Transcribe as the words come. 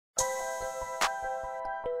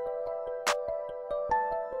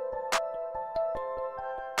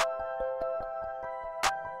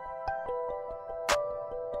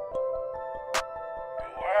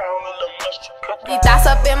These thoughts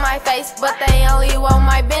up in my face, but they only want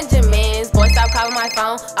my Benjamins. Boy, stop calling my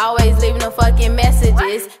phone, always leaving the fucking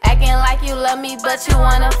messages. Acting like you love me, but you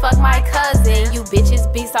wanna fuck my cousin. You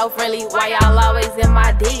bitches be so friendly, why y'all always in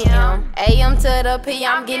my DM? AM to the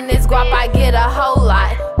PM, getting this guap, I get a whole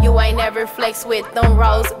lot. You ain't never flex with them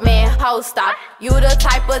rolls, man, ho stop. You the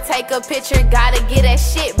type of take a picture, gotta get that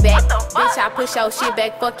shit back. Bitch, I push your shit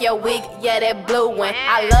back, fuck your wig, yeah, that blue one.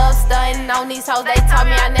 I love stunting on these hoes, they told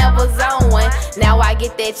me I never zone one. Now I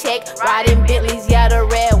get that check, riding Bentleys, yeah, the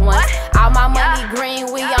red ones. All my money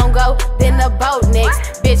green, we on go, then the boat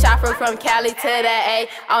next. Bitch, I flew from Cali to the A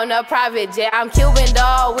on a private jet. I'm Cuban,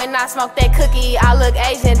 dog, when I smoke that cookie, I look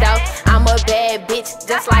Asian, though. I'm a bad bitch,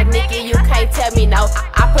 just like Nikki, you can't tell me no.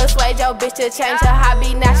 I persuade your bitch to change her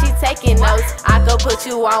hobby, now she taking notes. I could put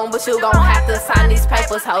you on, but you gon' have to sign these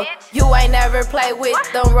papers, ho. You ain't never played with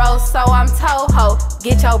them rolls, so I'm Toho.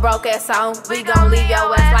 Get your broke ass on, we gon' leave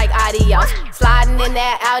your ass like adios. Sliding in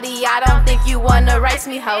that Audi, I don't think you wanna race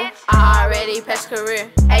me, ho. I already passed career,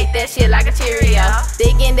 ate that shit like a Cheerio.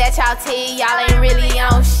 Thinking that y'all tea, y'all ain't really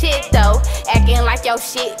on shit though. Acting like your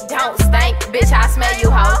shit don't stink, bitch, I smell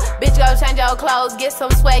you, ho. Bitch, go change your clothes, get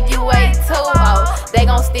some swag, you way too, ho. They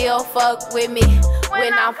gon' still fuck with me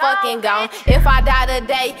when I'm fucking gone. If I die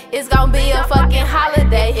today, it's gon' be a fucking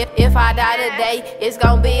holiday. If I die today, it's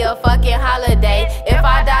gon' be a fucking holiday. If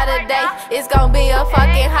I die today, it's gon' be a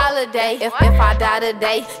fucking holiday. If I die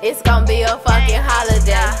today, it's gon' be a fucking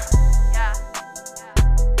holiday.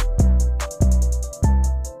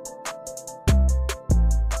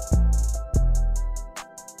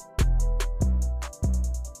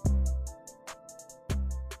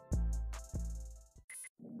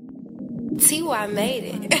 T.Y. made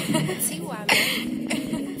it. T.Y. made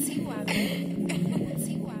it. T.Y.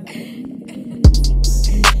 made it.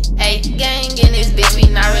 Hey, gang in this bitch, we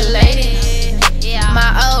not related.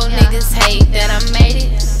 My old niggas hate that I made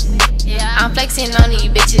it. I'm flexing on these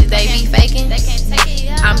bitches, they be faking.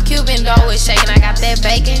 I'm Cuban, always shaking, I got that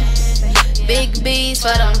bacon. Big B's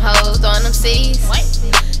for them hoes, throwing them C's.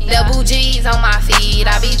 Double G's on my feet,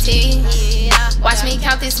 I be T. Watch me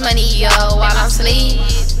count this money, yo, while I'm asleep.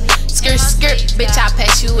 Skirt, skirt, bitch, I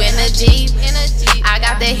pass you in a Jeep. I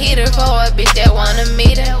got the heater for a bitch that wanna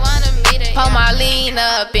meet her. Pull my lean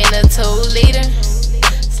up in a 2-liter.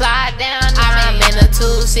 Slide down, I'm in a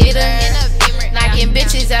 2-seater. Knocking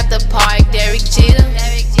bitches at the park, Derek Jeter.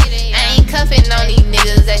 I ain't cuffing on these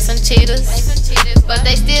niggas, they some cheaters. But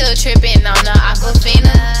they still tripping on the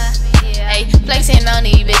Aquafina. Hey, flexing on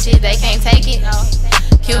these bitches, they can't take it.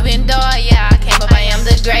 Cuban door, yeah, I came up, I am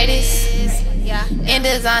the greatest. In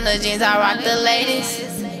designer jeans, I rock the latest.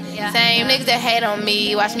 Same niggas that hate on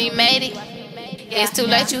me, watch me made it. It's too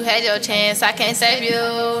late, you had your chance, I can't save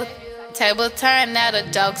you. Table turn, now the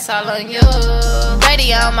joke's all on you.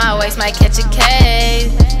 Brady on my waist, might catch a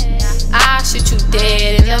case. I'll shoot you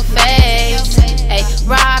dead in the face. Hey,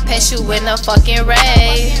 ride past you in the fucking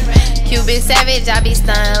rave. Cuban savage, I be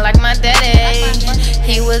stunned like my daddy.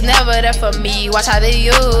 He was never there for me, watch how they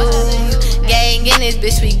use. Gang in this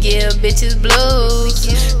bitch, we give bitches blues.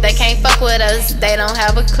 They can't fuck with us, they don't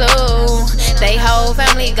have a clue. They whole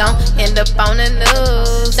family gon' end up on the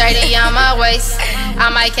news. 30 on my waist, I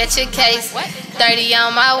might catch a case. 30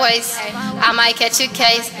 on my waist, I might catch a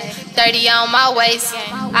case. 30 on my waist,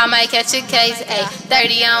 I might catch a case. Ay,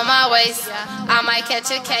 30 on my waist, I might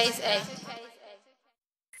catch a case. Ay.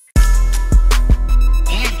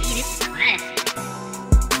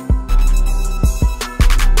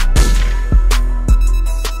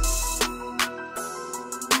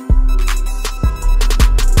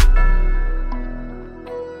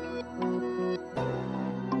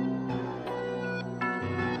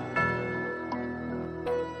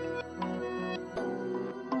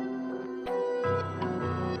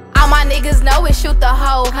 My niggas know it, shoot the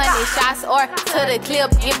whole 100 shots or to the clip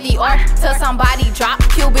empty or till somebody drop.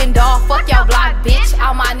 Cuban dog, fuck your block, bitch.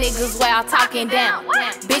 All my niggas well talking down.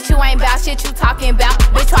 Bitch, you ain't bout shit you talking about.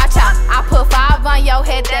 Bitch, watch out, I put 5 on your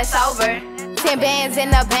head, that's over. 10 bands in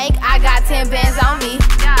the bank, I got 10 bands on me.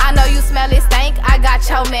 I know you smell it stank, I got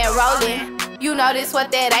your man rolling. You know this what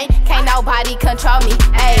that ain't, can't nobody control me.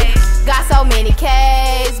 Ayy, got so many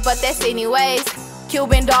K's, but that's anyways.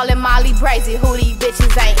 Cuban doll and Molly brazy, who these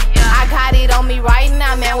bitches ain't. I got it on me right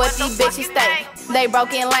now, man, what these bitches think. They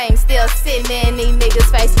broken lame, still sitting in these niggas'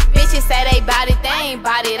 face. Bitches say they bout it, they ain't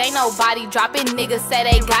bout it. Ain't nobody dropping, niggas say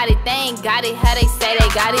they got it, they ain't got it. How they say they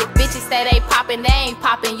got it, bitches say they poppin', they ain't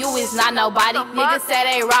poppin'. You is not nobody. Niggas say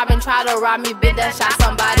they robbin', try to rob me, bitch, done shot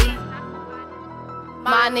somebody.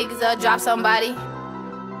 My niggas will drop somebody.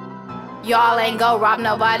 Y'all ain't go rob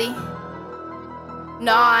nobody.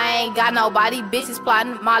 No, I ain't got nobody. Bitches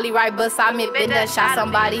plotting, Molly right beside me, been done shot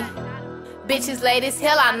somebody. Bitches late as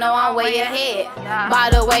hell, I know I'm way ahead. By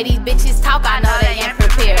the way these bitches talk, I know they ain't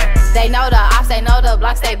prepared. They know the ops, they know the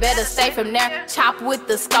blocks, they better stay from there. Chop with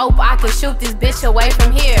the scope, I can shoot this bitch away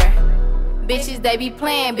from here. Bitches, they be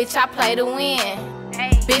playing, bitch, I play to win.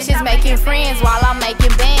 Bitches making friends while I'm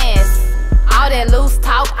making bands. All that loose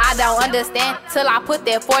talk, I don't understand. Till I put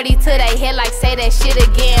that 40 to their head like say that shit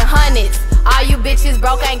again. Hundreds, all you bitches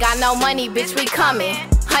broke, ain't got no money, bitch, we coming.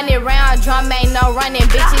 100 round drum, ain't no running,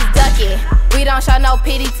 bitches ducking. We don't show no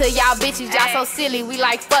pity to y'all bitches, y'all so silly. We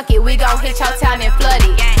like fuck it, we gon' hit your town and flood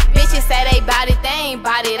it. Bitches say they bout it, they ain't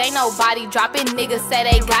bout it. Ain't nobody dropping, niggas say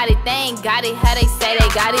they got it, they ain't got it. How they say they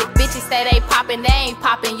got it? Bitches say they poppin', they ain't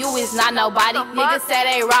poppin', you is not nobody. Niggas say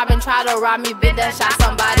they robbin', try to rob me, bitch, done shot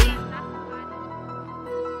somebody.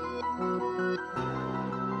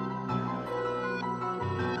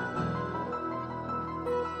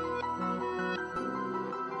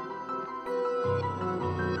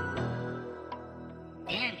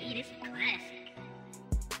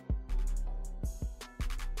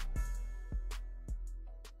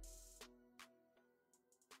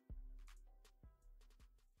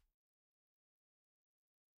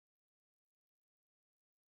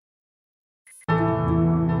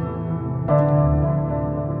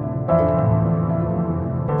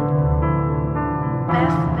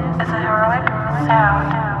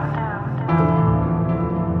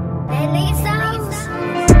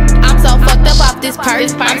 This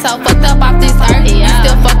purse, I'm so fucked up off this hurt. You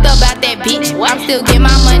still fucked up about that bitch. I'm still getting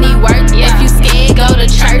my money worth. If you scared, go to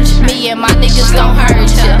church. Me and my niggas gon' hurt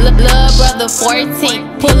ya. Love brother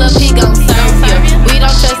 14, pull up, he gon' serve ya. We don't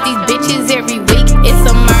trust these bitches every week. It's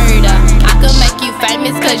a murder. I could make you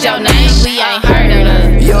famous cause your name we ain't heard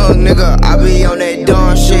of. Young nigga, I be on that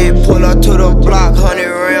dumb shit. Pull up to the block, 100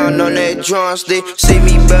 round on that drumstick. See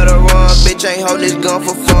me better run, bitch. Ain't hold this gun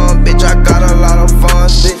for fun, bitch. I got a lot of fun,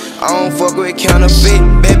 bitch. I don't fuck with counterfeit.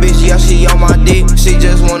 Bad bitch, yeah, she on my dick. She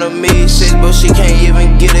just wanna me sis, but she can't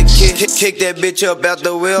even get a kick. Kick that bitch up out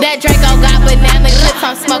the wheel. That Draco got banana clips,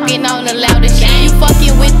 I'm smoking on the loudest shit. You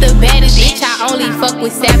fucking with the baddest bitch, I only fuck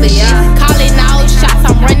with savages. Calling all shots,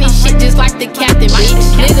 I'm running shit just like the captain, bitch.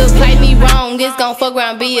 Niggas play me wrong, it's gon' fuck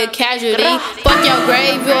around, be a casualty. Fuck your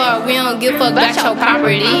graveyard, we don't give a fuck about your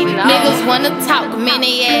property. Niggas wanna talk, man,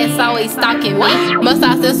 they ass always stalking me. Must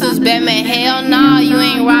I sisters Batman, hell nah, you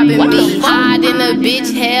ain't robbing me. Hide in a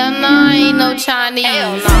bitch, hell nah, ain't no Chinese.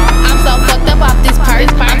 I'm so fucked up off this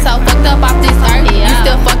purse, I'm so fucked up off this hurt. You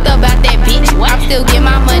still fucked up about that bitch, I'm still getting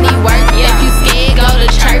my money worth. If you scared, go to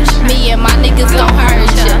church, me and my niggas gon'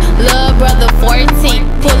 hurt ya. Love brother 14,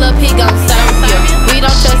 pull up, he gon' serve ya. We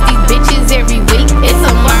don't trust these bitches every week, it's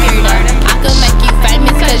a murder. I could make you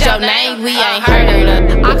famous cause your name we ain't heard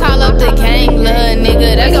of. I call up the gang, little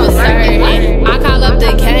nigga, they gon' serve ya. I call up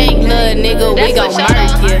the gang, little nigga, we gon' murk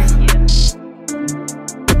ya.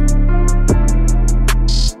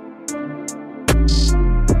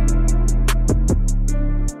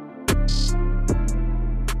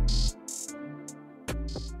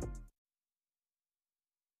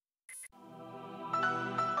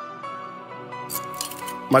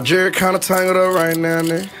 My jerry kinda tangled up right now,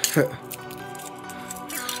 nigga.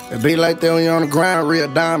 It be like that when you on the ground, real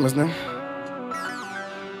diamonds, nigga.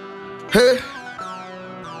 Hey.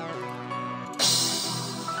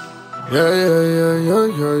 Yeah.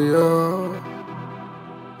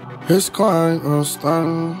 It's quite a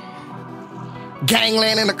stun.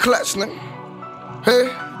 Gangland in the clutch, nigga. Hey.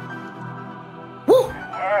 Woo.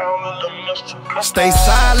 Stay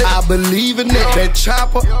silent, I believe in it. That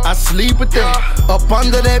chopper, I sleep with it. Up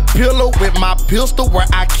under that pillow with my pistol where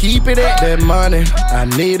I keep it at. That money, I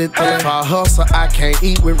need it there. If I hustle, I can't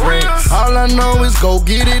eat with rats. All I know is go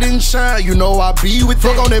get it and shine. You know I be with it.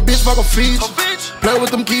 Fuck on that bitch, fuck a feature. Play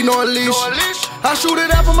with them key, no Alicia. I shoot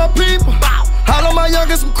it out for my people. All of my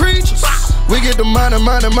youngest, some creatures. We get the money,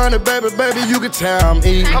 baby, you can tell I'm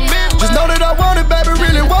eating. Just know that I want it, baby,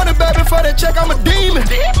 really want it, baby. For that check, I'm a demon.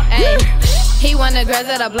 Ay, he want the girls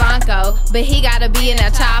at a Blanco, but he gotta be in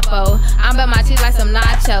that Chapo. I'm by my cheese like some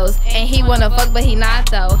nachos, and he wanna fuck, but he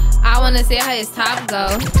not though. I wanna see how his top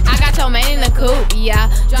go. I got your man in the coupe,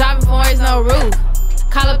 yeah. Driving foreigns, no roof.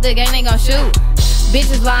 Call up the gang, they gon' shoot.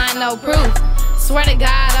 Bitches lying, no proof. Swear to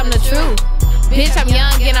God, I'm the truth. Bitch, I'm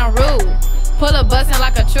young and I'm rude. Pull a bustin'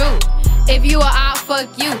 like a troop. If you a op, fuck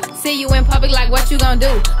you. See you in public like what you gon'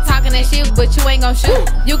 do? Talking that shit, but you ain't gon' shoot.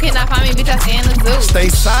 You cannot find me, bitch, I stay in the zoo. Stay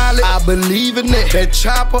silent, I believe in it. That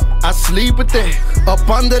chopper, I sleep with it. Up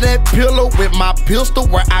under that pillow with my pistol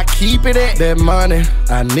where I keep it at. That money,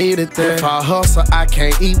 I need it there. If I hustle, I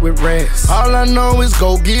can't eat with rest. All I know is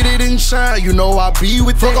go get it and shine. You know I be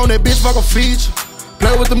with it. Fuck on that bitch, fuck a feature.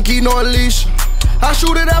 Play with them Keno Alicia. I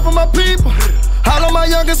shoot it out for my people. All of my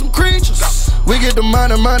youngest some creatures. We get the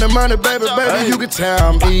money, money, money, baby, baby. You can tell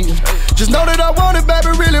I'm eating. Just know that I want it,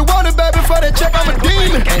 baby. Really want it, baby. For that check, I'm a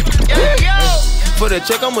demon. For that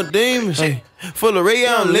check, I'm a demon. Full of Ray,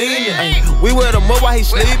 I'm leaning. We wear the mud while he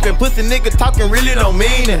sleeping. Pussy nigga talking really don't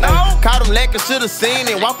mean it. Caught him lacking, should've seen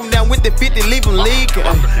it. Walk him down with the 50, leave him leaking.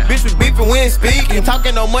 Bitch, we beefing, we ain't speaking.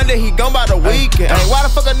 Talking on Monday, he gone by the weekend. Why the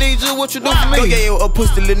fuck I need you? What you do for me? Go get you a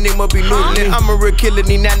pussy, little nigga must be noodling. I'm a real killer,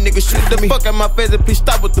 need that nigga shoot at me. Fuck out my face and please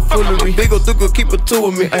stop with the foolery. Big ol' Duke keep it two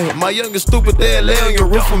with me. My youngest stupid, they'll lay on your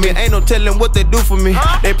roof for me. Ain't no telling what they do for me.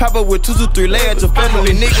 They pop up with 2 to 3 layers of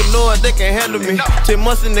family. Nigga knowin' they can't handle me. 10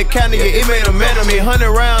 months in the county, yeah, it made a man of me.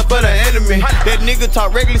 100 rounds for the enemy. That nigga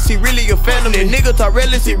talk reckless, he really a fan of me. Nigga talk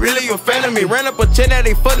reckless, he really a fan of me. Ran up a 10 that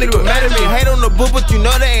they fuck nigga mad at me. Hate on the book, but you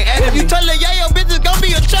know they ain't at me. You tell her, yeah, yo, bitch, it's gon'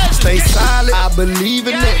 be a trash. Stay silent, I believe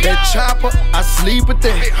in it. That chopper, I sleep with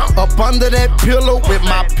it. Up under that pillow with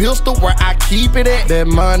my pistol where I keep it at. That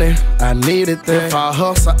money, I need it there. If I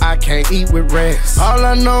hustle, I can't eat with rest. All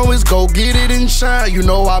I know is go get it and shine. You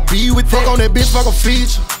know I be with it. Fuck on that bitch, fuck a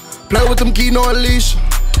feature. Play with them Keno Alicia.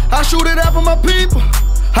 I shoot it out for my people.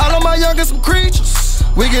 All of my youngest some creatures.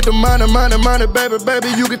 We get the money, money, money, baby, baby.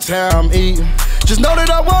 You can tell I'm eating. Just know that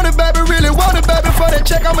I want it, baby. Really want it, baby. For that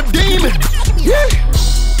check, I'm a demon. Yeah.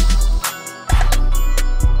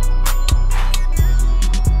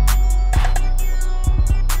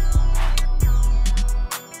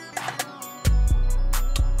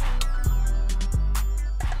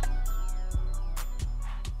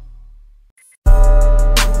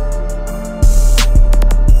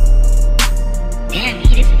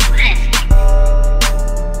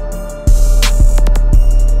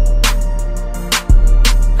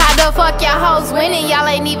 Fuck y'all hoes winning, y'all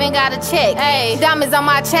ain't even got a check. Hey, diamonds on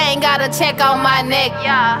my chain, got a check on my neck.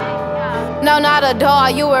 Yeah. No, not a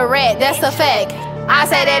dog, you a rat, that's a fact. I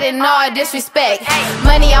say that in all disrespect.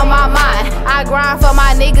 Money on my mind, I grind for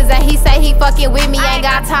my niggas, and he say he fucking with me. Ain't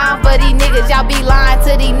got time for these niggas, y'all be lying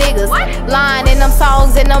to these niggas. Lying in them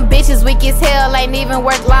songs and them bitches weak as hell, ain't even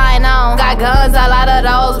worth lying on. Got guns, a lot of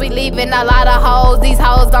those, we leaving a lot of hoes. These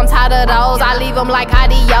hoes, I'm tired of those, I leave them like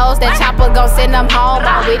adios. That chopper gon' send them home,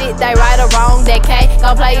 I'm with it, they right or wrong. That K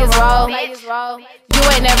gon' play his role. You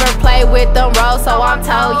ain't never played with them roles, so I'm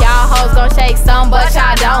told y'all hoes gon' shake some, but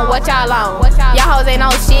y'all don't. What y'all on? Y'all hoes ain't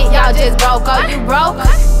on shit, y'all just broke. Oh, you broke?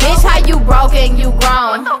 Bitch, how you broke and you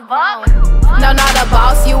grown? No, not a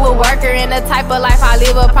boss, you a worker. In the type of life I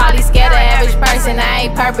live, probably scared the average person. I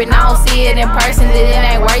ain't perfect, I don't see it in person, it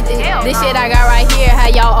ain't worth it. This shit I got right here, how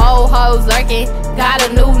y'all old hoes lurking. Got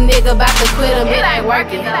a new nigga about to quit him, it ain't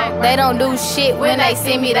working. They don't do shit when they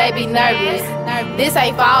see me, they be nervous. This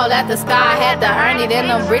ain't fall out the sky, had to earn it. And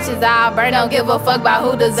them britches I burn, don't give a fuck about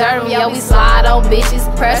who deserve them. Yo, we slide on bitches,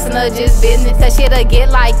 personal just business. Cause shit'll get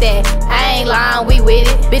like that, I ain't lying, we with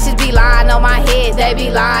it. Bitches be lying on my head, they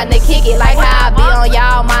be lying to kick it. Like how I be on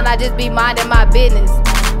y'all mind, I just be minding my business.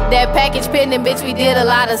 That package pending, bitch, we did a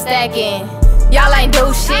lot of stacking. Y'all ain't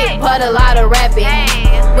do shit, but a lot of rapping.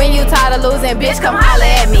 When you tired of losing, bitch, come holla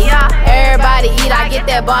at me. Everybody eat, I get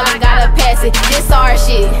that ball and gotta pass it. This our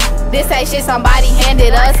shit, this ain't shit somebody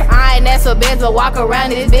handed us. I ain't asked for bands, but walk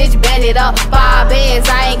around this bitch banded up. 5 bands,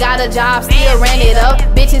 I ain't got a job, still ran it up.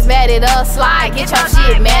 Bitches mad at us, slide, get your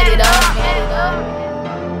shit mad at up.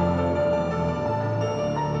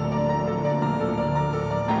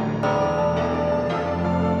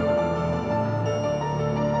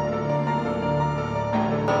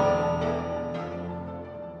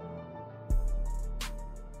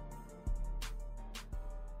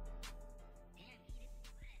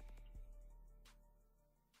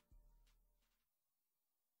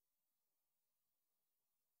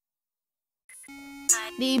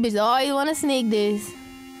 These bitches always wanna sneak this.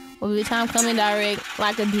 Well, bitch, I'm coming direct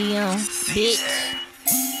like a DM. Bitch.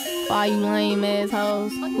 All you lame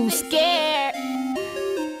assholes who scared.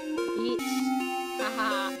 Bitch.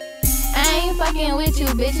 Haha. I ain't fucking with you,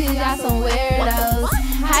 bitches, y'all some weirdos.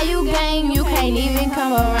 How you gang, you can't even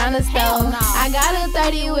come around the stove. I got a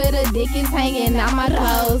 30 with a dick is hanging out my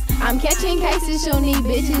toes. I'm catching cases, shooting these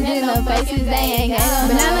bitches in the faces, they ain't gang.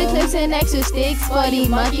 Banana clips and extra sticks for these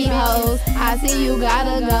monkey hoes. I see you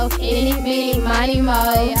gotta go, itty bitty money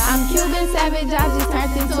mode. I'm Cuban savage, I just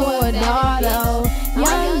turned into a dog though.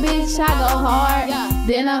 Young bitch, I hard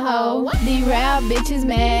than a hoe. These rap bitches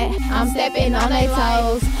mad, I'm stepping on their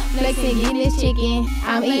toes. Flexing, getting this chicken,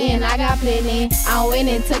 I'm eating, I got plenty. I went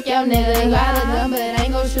and took your nigga, got a gun but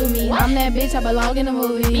ain't gon' shoot me. I'm that bitch, I belong in the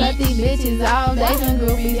movie. Cut these bitches off, they some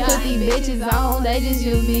groupies. Put these bitches on, they just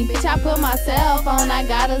use me. Bitch, I put myself on, I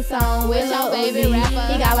got a song with Lil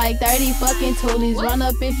Uzi. He got like 30 fucking toolies. Run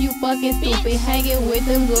up if you fucking stupid, hanging with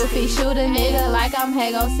them goofies. Shoot a nigga like I'm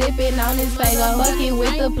Hago, sipping on his Fago. Fucking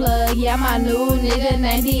with the plug, yeah, my new nigga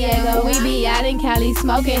named Diego. We be out in Cali,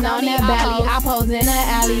 smoking on that valley. I pose in the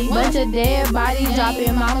alley. Bunch of dead bodies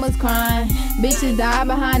dropping, mama's crying. Bitches die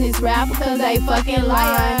behind this rap cause they fucking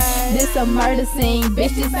lying. This a murder scene,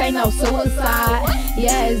 bitch, this ain't no suicide.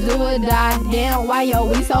 Yeah, it's do or die, damn, why yo,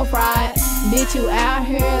 we so fried? Bitch, you out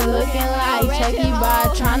here looking like Chucky Bride,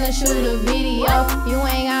 tryna shoot a video. You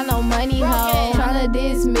ain't got no money, ho. Tryna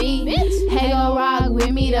diss me, hey, go rock with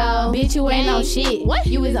me though. Bitch, you ain't no shit.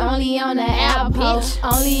 You was only on the app, ho.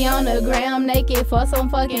 Only on the gram naked for some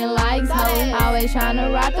fucking likes, ho. Always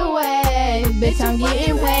tryna rock the wave. Bitch, I'm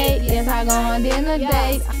getting paid. Yes, I go on dinner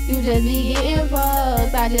dates. You just be getting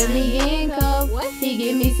fucked. I just be getting cuffed. He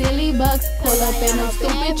give me silly bucks. Pull up in them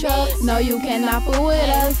stupid trucks. No, you cannot fool with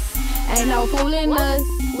us. Ain't no fooling us.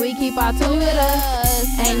 We keep our two with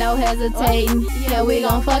us. Ain't no hesitating. Yeah, we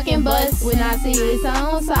gon' fucking bust. We not serious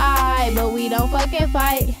on side, but we don't fucking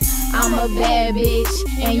fight. I'm a bad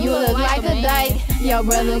bitch, and you look like a dyke. Your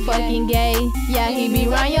brother fucking gay. Yeah, he be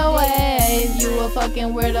run your way. You a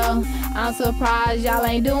fucking weirdo. I'm surprised y'all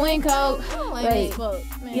ain't doing coke. Wait,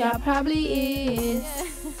 y'all probably is.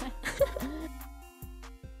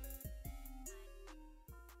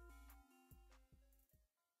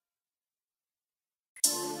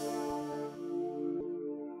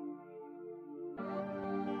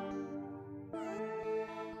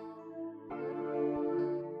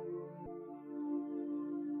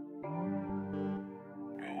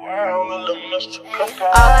 All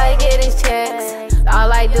I get is checks,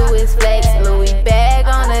 all I do is flex. Louis bag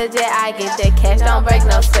on the jet, I get that cash, don't break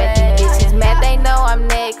no sweat. These bitches mad, they know I'm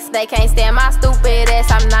next. They can't stand my stupid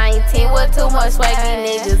ass, I'm 19 with too much swag.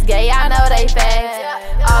 These niggas gay, I know they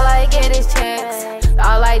facts. All I get is checks,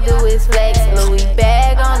 all I do is flex. Louis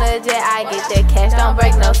bag on the jet, I get that cash, don't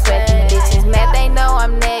break no sweat. These bitches mad, they know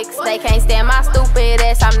I'm next. They can't stand my stupid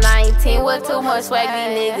ass, I'm 19 with too much swag.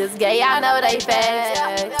 These niggas gay, I know they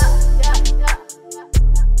facts.